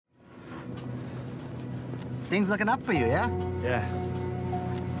things looking up for you, yeah? Yeah.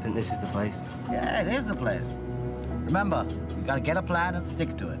 I think this is the place. Yeah, it is the place. Remember, you gotta get a plan and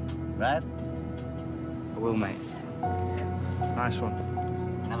stick to it, right? I will, mate. Nice one.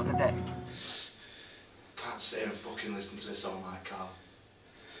 Have a good day. Can't sit here and fucking listen to this all night, Carl.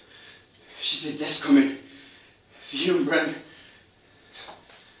 She said Des coming. For you and Bren.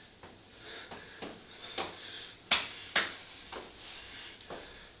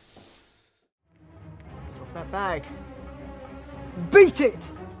 Drop that bag. Beat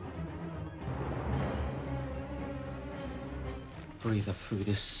it! Breathe through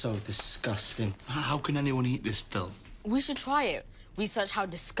this, so disgusting. How can anyone eat this filth? We should try it. Research how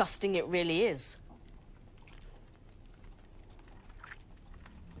disgusting it really is.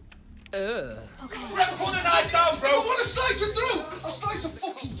 Okay. Brett, put the knife down, bro! I want to slice it through! I'll slice a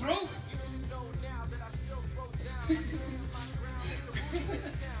fucking through!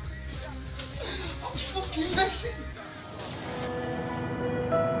 I'm fucking messing!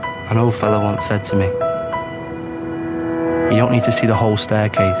 An old fella once said to me, you don't need to see the whole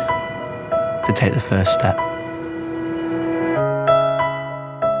staircase to take the first step.